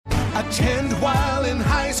Attend while in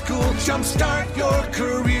high school. Jumpstart your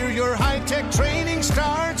career. Your high-tech training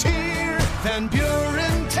starts here. Van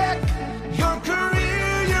Buren Tech. Your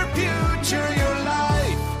career, your future, your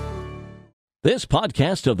life. This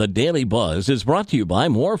podcast of the Daily Buzz is brought to you by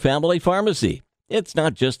More Family Pharmacy. It's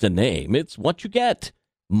not just a name, it's what you get.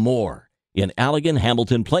 More in Allegan,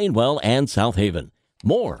 Hamilton, Plainwell, and South Haven.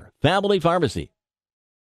 More Family Pharmacy.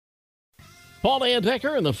 Paul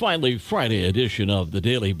Andecker in the finally Friday edition of the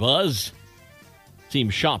Daily Buzz.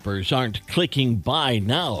 Seems shoppers aren't clicking buy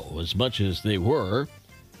now as much as they were.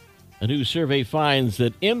 A new survey finds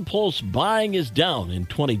that impulse buying is down in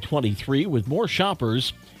 2023, with more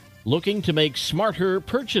shoppers looking to make smarter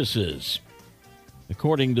purchases.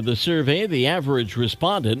 According to the survey, the average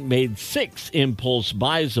respondent made 6 impulse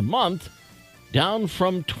buys a month, down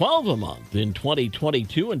from 12 a month in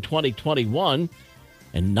 2022 and 2021,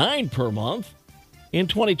 and 9 per month in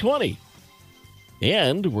 2020.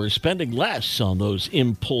 And we're spending less on those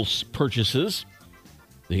impulse purchases.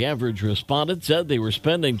 The average respondent said they were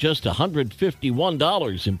spending just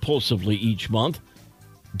 $151 impulsively each month,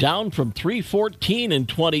 down from $314 in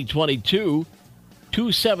 2022,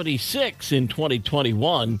 $276 in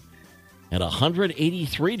 2021, and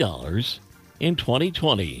 $183 in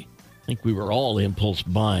 2020. I think we were all impulse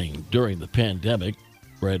buying during the pandemic.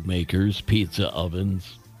 Bread makers, pizza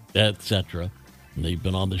ovens, etc. And they've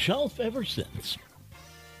been on the shelf ever since.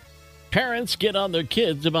 Parents get on their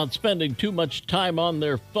kids about spending too much time on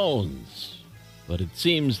their phones. But it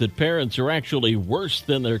seems that parents are actually worse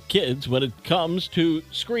than their kids when it comes to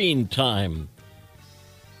screen time.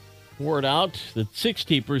 Word out that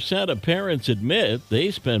 60% of parents admit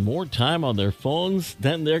they spend more time on their phones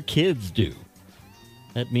than their kids do.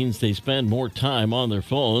 That means they spend more time on their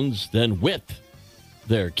phones than with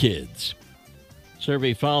their kids.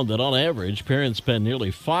 Survey found that on average, parents spend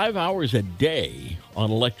nearly 5 hours a day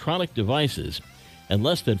on electronic devices and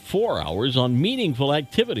less than 4 hours on meaningful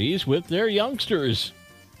activities with their youngsters.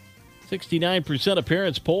 69% of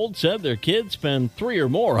parents polled said their kids spend 3 or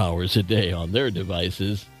more hours a day on their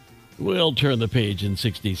devices. We'll turn the page in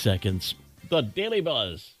 60 seconds. The Daily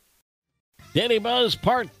Buzz. Daily Buzz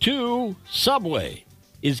Part 2, Subway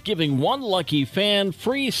is giving one lucky fan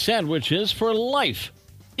free sandwiches for life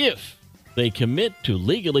if they commit to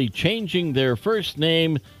legally changing their first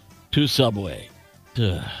name to Subway.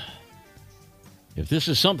 If this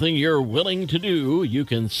is something you're willing to do, you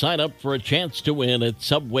can sign up for a chance to win at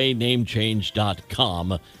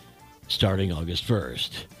subwaynamechange.com starting August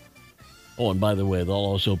 1st. Oh, and by the way, they'll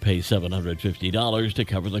also pay $750 to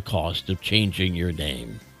cover the cost of changing your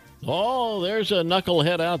name. Oh, there's a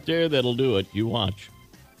knucklehead out there that'll do it. You watch.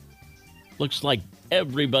 Looks like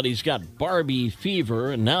everybody's got Barbie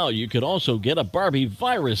fever, and now you could also get a Barbie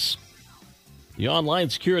virus. The online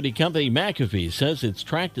security company McAfee says it's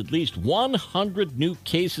tracked at least 100 new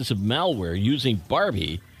cases of malware using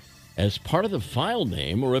Barbie as part of the file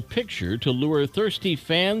name or a picture to lure thirsty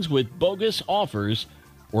fans with bogus offers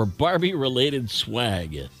or Barbie-related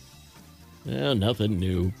swag. Nothing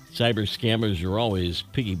new. Cyber scammers are always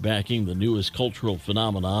piggybacking the newest cultural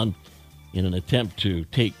phenomenon in an attempt to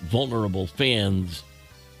take vulnerable fans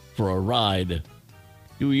for a ride.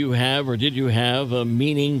 Do you have or did you have a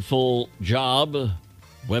meaningful job?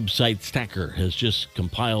 Website Stacker has just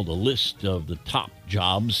compiled a list of the top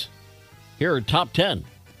jobs. Here are top 10.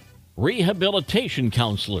 Rehabilitation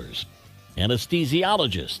counselors,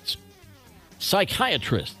 anesthesiologists,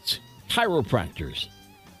 psychiatrists, chiropractors,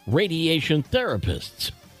 radiation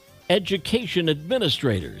therapists, education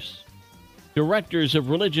administrators, directors of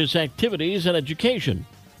religious activities and education,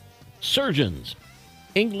 surgeons,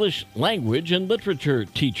 English language and literature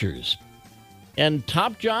teachers. And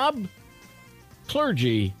top job?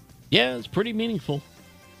 Clergy. Yeah, it's pretty meaningful.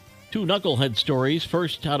 2 knucklehead stories,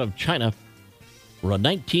 first out of China, where a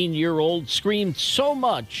 19-year-old screamed so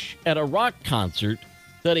much at a rock concert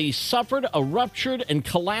that he suffered a ruptured and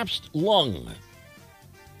collapsed lung.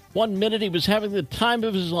 1 minute he was having the time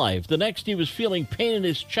of his life. The next he was feeling pain in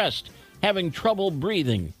his chest, having trouble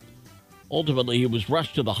breathing. Ultimately, he was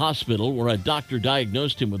rushed to the hospital where a doctor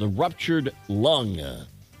diagnosed him with a ruptured lung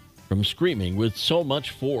from screaming with so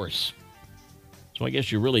much force. So I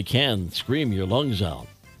guess you really can scream your lungs out.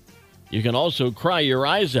 You can also cry your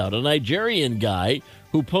eyes out. A Nigerian guy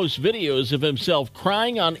who posts videos of himself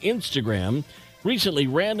crying on Instagram recently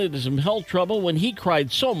ran into some health trouble when he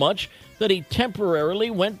cried so much that he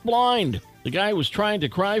temporarily went blind. The guy was trying to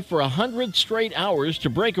cry for 100 straight hours to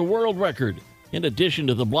break a world record. In addition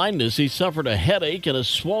to the blindness, he suffered a headache and a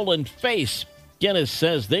swollen face. Guinness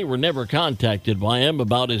says they were never contacted by him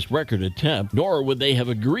about his record attempt, nor would they have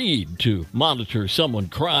agreed to monitor someone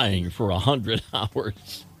crying for 100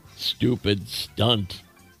 hours. stupid stunt.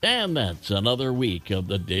 And that's another week of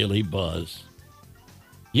the Daily Buzz.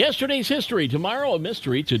 Yesterday's history, tomorrow a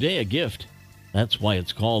mystery, today a gift. That's why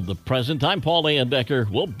it's called The Present. I'm Paul Andecker.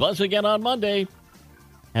 We'll buzz again on Monday.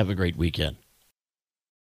 Have a great weekend.